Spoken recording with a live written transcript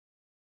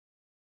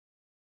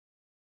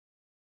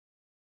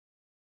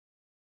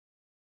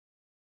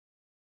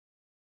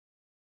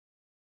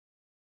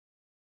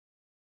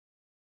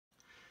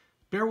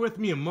Bear with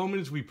me a moment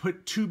as we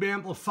put tube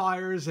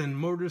amplifiers and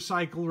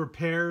motorcycle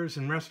repairs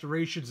and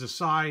restorations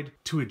aside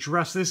to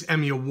address this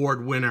Emmy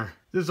Award winner.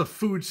 This is a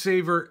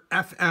Foodsaver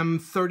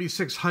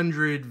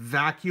FM3600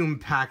 vacuum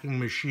packing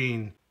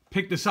machine.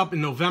 Picked this up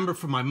in November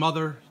for my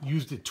mother,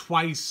 used it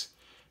twice,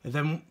 and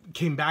then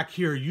came back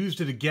here,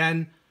 used it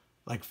again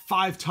like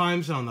 5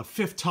 times, and on the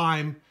 5th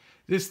time,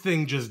 this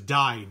thing just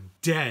died,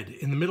 dead,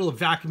 in the middle of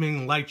vacuuming,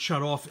 the light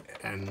shut off,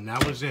 and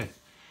that was it.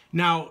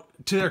 Now,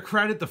 to their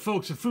credit, the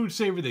folks at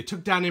Foodsaver, they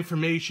took down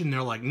information.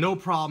 They're like, no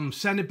problem,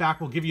 send it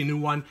back, we'll give you a new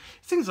one.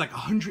 This thing's like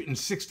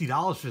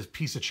 $160 for this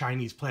piece of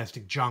Chinese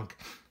plastic junk.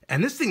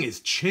 And this thing is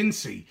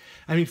chintzy.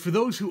 I mean, for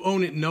those who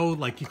own it know,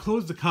 like, you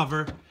close the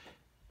cover,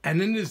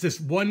 and then there's this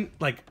one,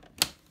 like,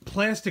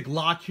 plastic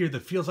lock here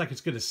that feels like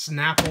it's going to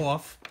snap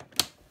off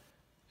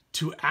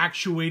to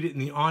actuate it in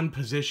the on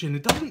position.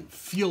 It doesn't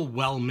feel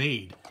well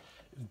made.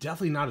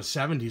 Definitely not a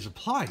 70s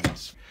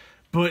appliance.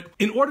 But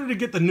in order to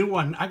get the new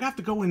one, I got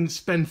to go and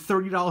spend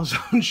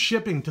 $30 on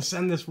shipping to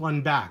send this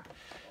one back.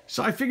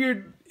 So I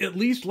figured, at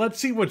least let's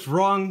see what's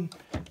wrong,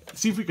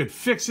 see if we could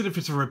fix it, if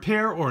it's a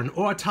repair or an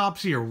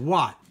autopsy or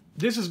what.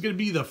 This is going to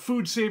be the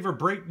Foodsaver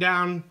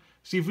breakdown.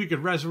 See if we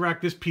could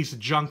resurrect this piece of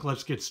junk.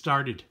 Let's get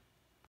started.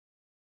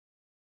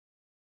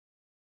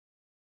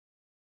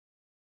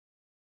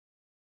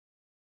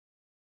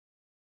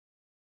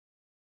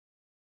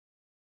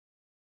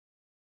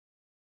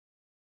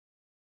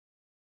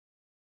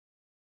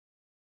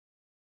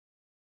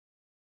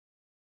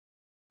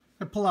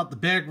 I pull out the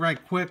bag right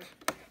quick.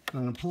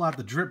 I'm going to pull out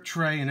the drip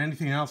tray and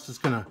anything else that's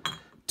going to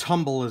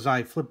tumble as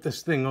I flip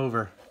this thing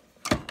over.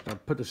 I'll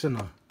put this in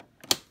the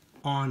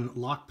on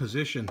lock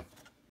position.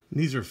 And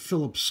these are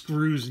Phillips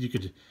screws. You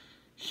could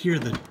hear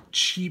the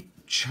cheap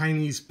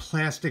Chinese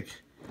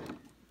plastic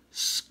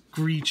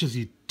screech as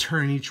you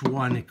turn each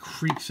one. It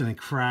creaks and it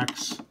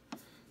cracks.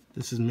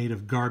 This is made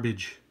of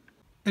garbage.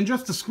 And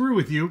just to screw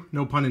with you,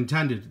 no pun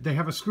intended, they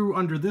have a screw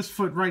under this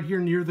foot right here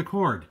near the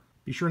cord.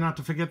 Be sure not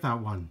to forget that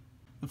one.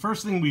 The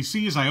first thing we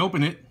see as I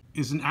open it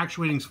is an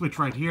actuating switch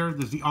right here.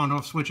 There's the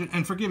on-off switch.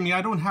 And forgive me,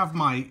 I don't have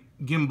my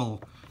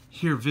gimbal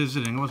here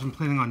visiting. I wasn't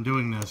planning on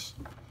doing this.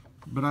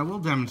 But I will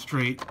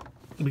demonstrate.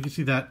 We can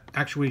see that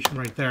actuation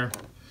right there.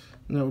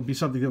 And that would be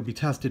something that would be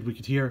tested. We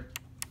could hear.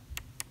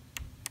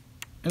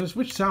 And the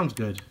switch sounds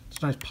good.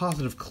 It's a nice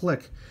positive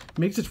click. It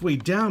makes its way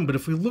down, but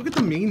if we look at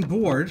the main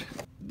board,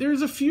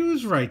 there's a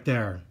fuse right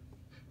there.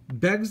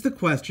 Begs the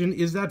question,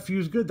 is that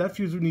fuse good? That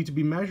fuse would need to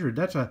be measured.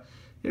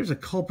 There's a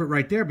culprit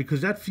right there, because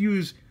that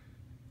fuse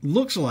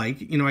looks like,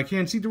 you know, I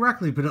can't see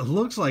directly, but it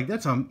looks like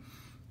that's a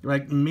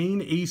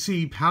main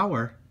AC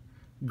power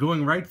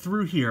going right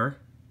through here,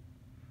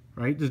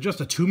 right? There's just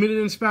a 2-minute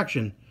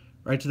inspection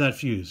right to that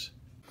fuse.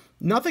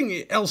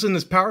 Nothing else in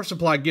this power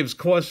supply gives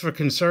cause for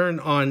concern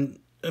on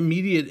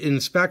immediate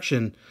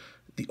inspection.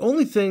 The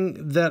only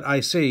thing that I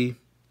see,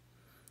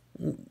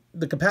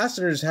 the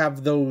capacitors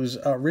have those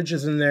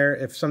ridges in there.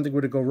 If something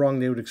were to go wrong,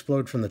 they would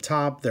explode from the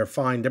top. They're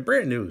fine. They're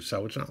brand new,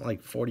 so it's not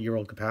like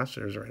 40-year-old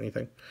capacitors or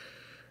anything.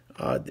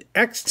 The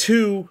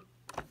X2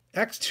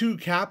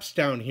 caps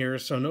down here,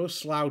 so no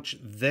slouch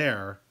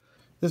there.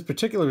 This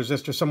particular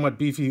resistor, somewhat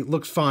beefy,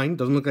 looks fine.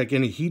 Doesn't look like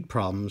any heat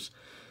problems.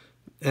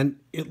 And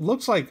it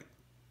looks like,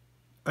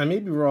 I may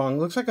be wrong,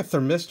 looks like a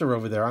thermistor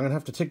over there. I'm going to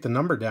have to take the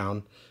number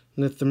down.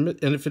 And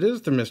if it is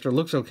a thermistor, it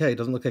looks okay. It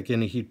doesn't look like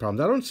any heat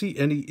problems. I don't see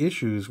any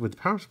issues with the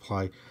power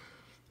supply.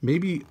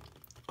 Maybe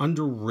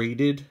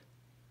underrated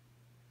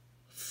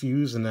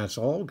fuse, and that's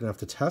all. We're going to have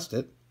to test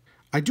it.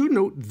 I do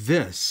note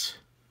this.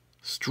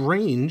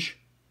 Strange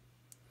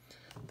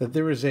that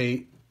there is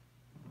a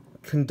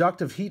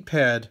conductive heat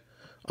pad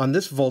on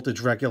this voltage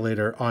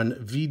regulator on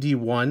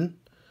VD1,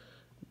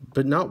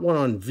 but not one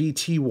on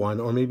VT1,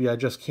 or maybe I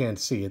just can't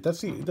see it. That's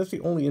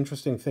the only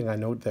interesting thing I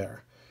note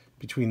there.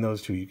 Between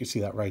those two, you can see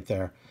that right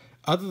there.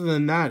 Other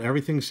than that,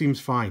 everything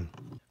seems fine.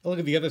 I look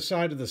at the other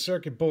side of the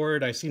circuit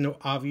board. I see no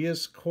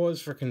obvious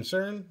cause for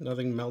concern.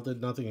 Nothing melted,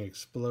 nothing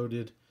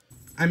exploded.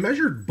 I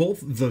measured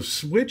both the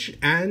switch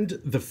and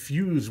the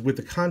fuse with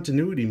the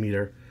continuity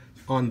meter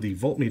on the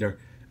voltmeter,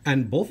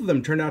 and both of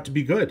them turned out to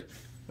be good.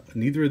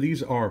 Neither of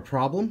these are a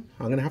problem.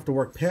 I'm going to have to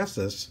work past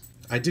this.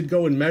 I did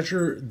go and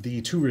measure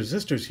the 2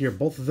 resistors here.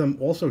 Both of them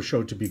also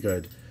showed to be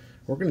good.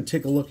 We're going to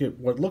take a look at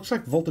what looks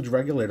like voltage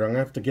regulator. I'm going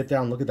to have to get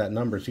down and look at that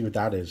number, see what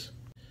that is.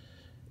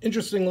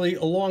 Interestingly,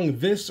 along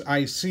this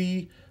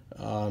IC,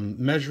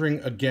 measuring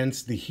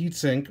against the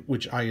heatsink,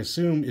 which I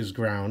assume is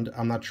ground.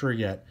 I'm not sure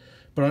yet.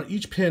 But on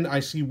each pin, I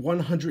see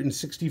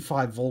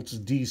 165 volts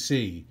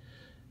DC.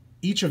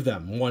 Each of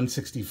them,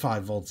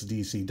 165 volts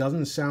DC.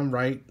 Doesn't sound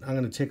right. I'm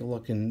going to take a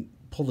look and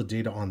pull the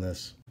data on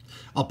this.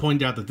 I'll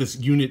point out that this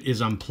unit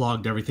is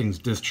unplugged. Everything's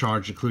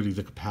discharged, including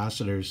the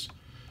capacitors.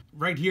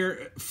 Right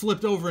here,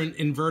 flipped over and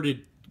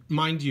inverted.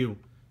 Mind you,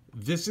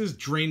 this is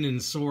drain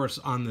and source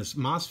on this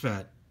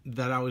MOSFET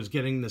that I was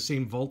getting the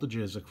same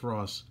voltages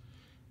across.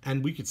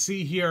 And we could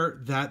see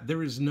here that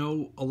there is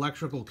no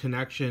electrical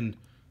connection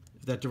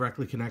that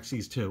directly connects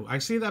these two. I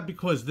say that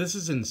because this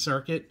is in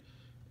circuit,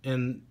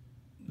 and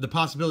the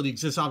possibility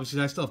exists,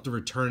 obviously, I still have to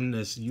return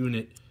this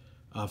unit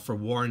for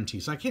warranty.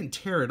 So I can't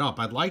tear it up.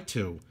 I'd like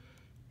to,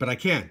 but I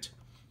can't,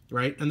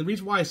 right? And the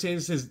reason why I say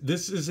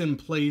this is in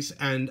place,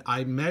 and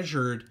I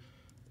measured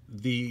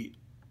the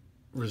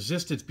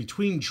resistance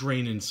between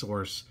drain and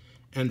source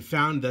and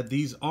found that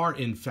these are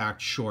in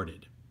fact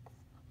shorted.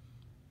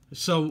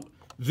 So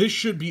this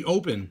should be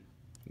open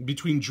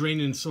between drain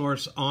and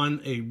source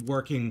on a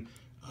working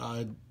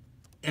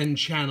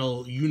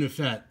N-channel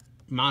UNIFET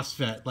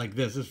MOSFET like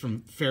this. This is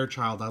from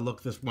Fairchild. I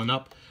looked this one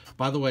up.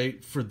 By the way,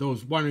 for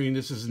those wondering,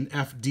 this is an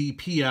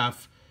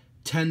FDPF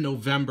 10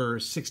 November,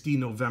 60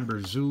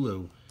 November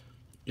Zulu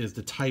is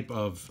the type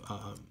of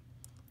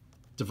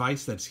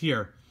device that's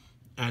here.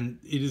 And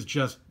it is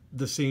just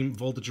the same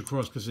voltage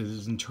across because it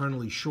is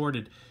internally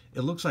shorted.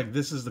 It looks like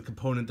this is the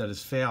component that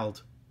has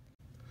failed.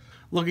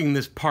 Looking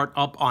this part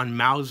up on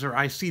Mouser,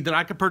 I see that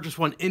I could purchase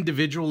one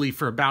individually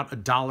for about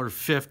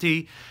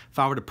 $1.50. If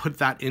I were to put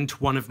that into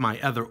one of my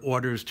other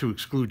orders to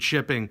exclude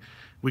shipping,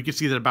 we could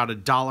see that about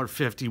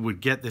 $1.50 would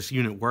get this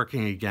unit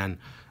working again.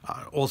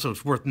 Also,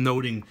 it's worth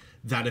noting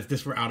that if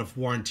this were out of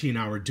warranty and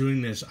I were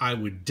doing this, I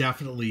would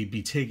definitely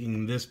be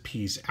taking this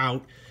piece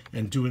out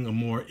and doing a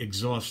more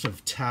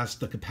exhaustive test,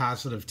 the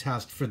capacitive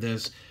test for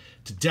this,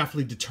 to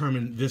definitely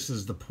determine this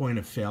is the point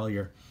of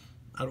failure.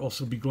 I'd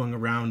also be going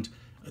around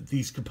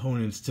these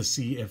components to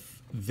see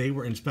if they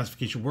were in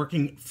specification,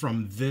 working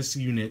from this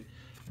unit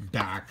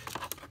back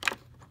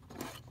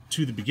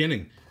to the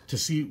beginning to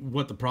see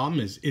what the problem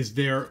is. Is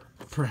there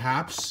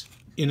perhaps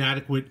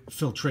inadequate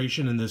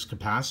filtration in this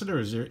capacitor?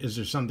 Is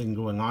there something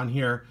going on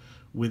here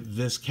with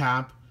this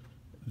cap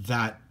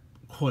that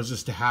caused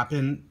this to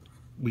happen?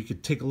 We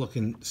could take a look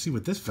and see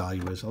what this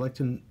value is. I'd like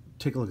to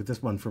take a look at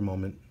this one for a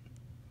moment.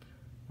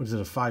 What is it,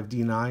 a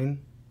 5D9?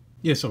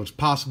 Yeah, so it's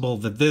possible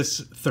that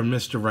this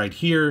thermistor right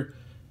here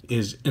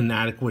is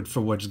inadequate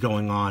for what's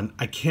going on.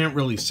 I can't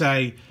really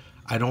say.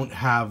 I don't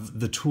have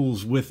the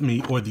tools with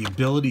me or the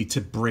ability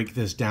to break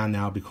this down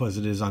now because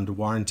it is under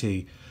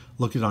warranty.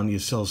 Look it on the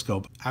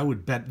oscilloscope. I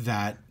would bet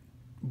that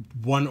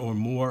one or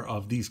more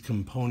of these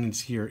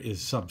components here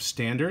is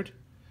substandard,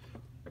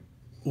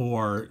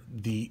 or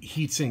the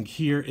heatsink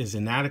here is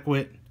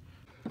inadequate.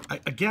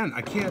 Again,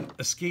 I can't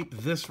escape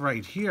this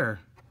right here.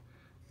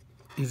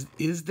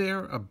 Is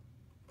there a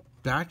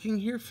backing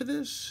here for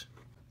this?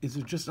 Is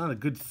there just not a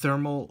good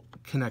thermal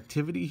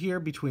connectivity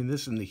here between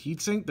this and the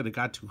heatsink that it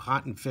got too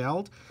hot and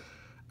failed?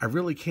 I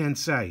really can't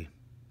say.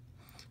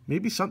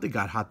 Maybe something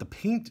got hot. The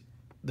paint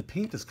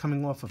is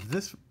coming off of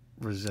this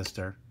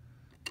resistor.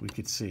 We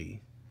could see.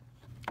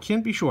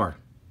 Can't be sure.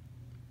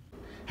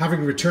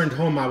 Having returned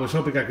home, I was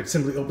hoping I could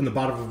simply open the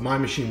bottom of my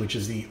machine, which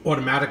is the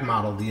automatic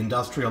model, the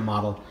industrial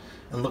model,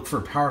 and look for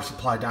a power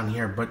supply down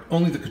here, but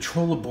only the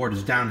controller board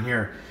is down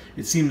here.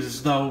 It seems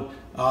as though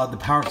the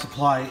power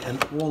supply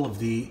and all of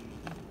the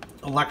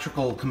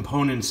electrical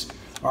components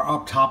are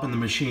up top in the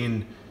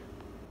machine.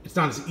 It's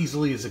not as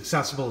easily as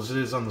accessible as it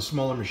is on the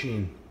smaller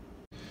machine.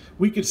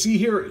 We could see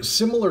here a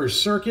similar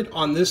circuit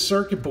on this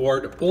circuit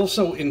board,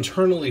 also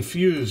internally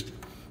fused,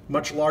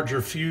 much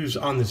larger fuse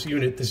on this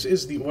unit. This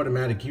is the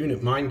automatic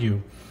unit, mind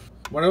you.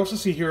 What I also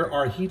see here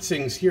are heat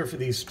sinks here for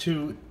these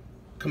two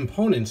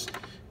components,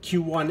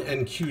 Q1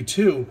 and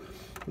Q2.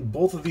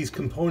 Both of these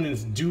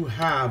components do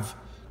have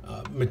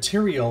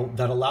material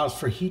that allows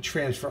for heat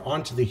transfer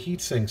onto the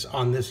heat sinks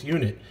on this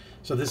unit.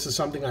 So this is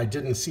something I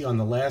didn't see on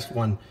the last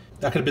one.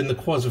 That could have been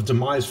the cause of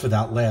demise for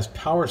that last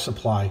power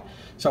supply.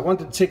 So I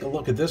wanted to take a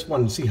look at this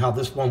one and see how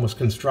this one was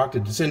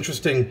constructed. It's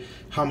interesting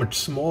how much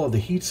smaller the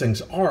heat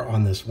sinks are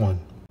on this one.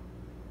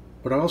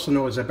 What I also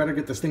know is I better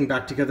get this thing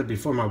back together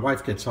before my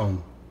wife gets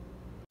home.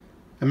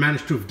 I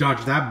managed to have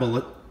dodged that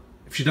bullet.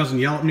 If she doesn't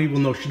yell at me,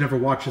 we'll know she never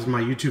watches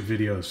my YouTube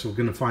videos, so we're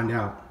going to find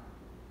out.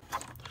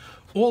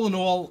 All in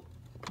all,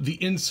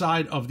 the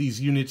inside of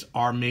these units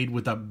are made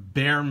with a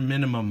bare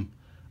minimum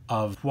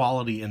of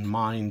quality in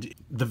mind.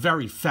 The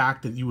very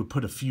fact that you would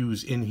put a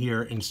fuse in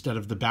here instead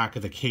of the back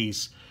of the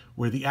case,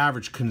 where the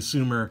average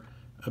consumer,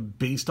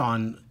 based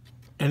on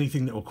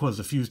anything that will cause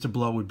the fuse to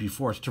blow, would be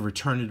forced to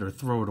return it or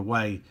throw it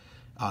away,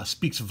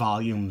 speaks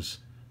volumes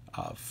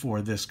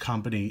for this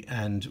company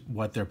and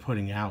what they're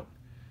putting out.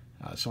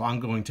 So I'm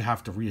going to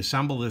have to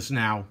reassemble this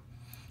now.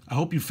 I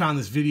hope you found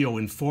this video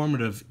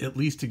informative, at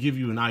least to give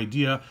you an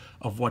idea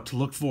of what to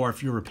look for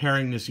if you're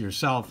repairing this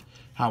yourself,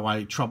 how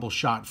I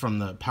troubleshot from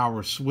the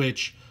power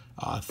switch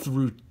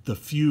through the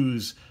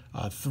fuse,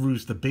 through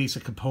the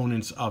basic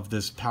components of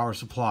this power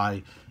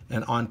supply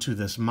and onto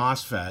this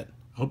MOSFET.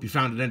 I hope you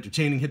found it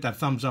entertaining. Hit that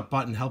thumbs up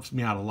button, helps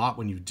me out a lot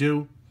when you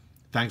do.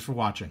 Thanks for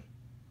watching.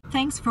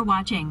 Thanks for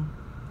watching.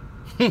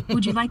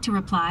 Would you like to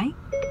reply?